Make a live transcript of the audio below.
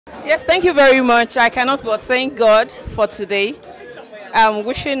Yes, thank you very much. I cannot but thank God for today. I'm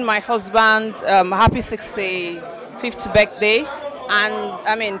wishing my husband happy 65th birthday. And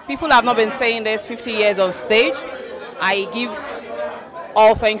I mean, people have not been saying this 50 years on stage. I give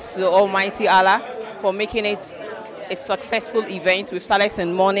all thanks to Almighty Allah for making it a successful event. We've started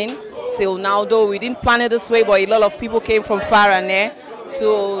since morning till now, though we didn't plan it this way, but a lot of people came from far and near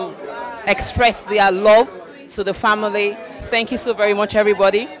to express their love to the family. Thank you so very much,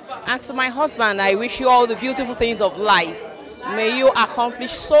 everybody. And to my husband, I wish you all the beautiful things of life. May you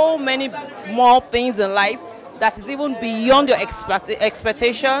accomplish so many more things in life that is even beyond your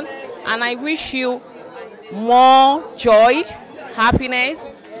expectation. And I wish you more joy, happiness,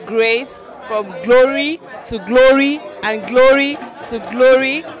 grace, from glory to glory and glory to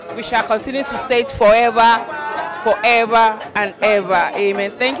glory. We shall continue to state forever, forever and ever. Amen.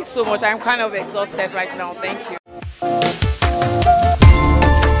 Thank you so much. I'm kind of exhausted right now. Thank you.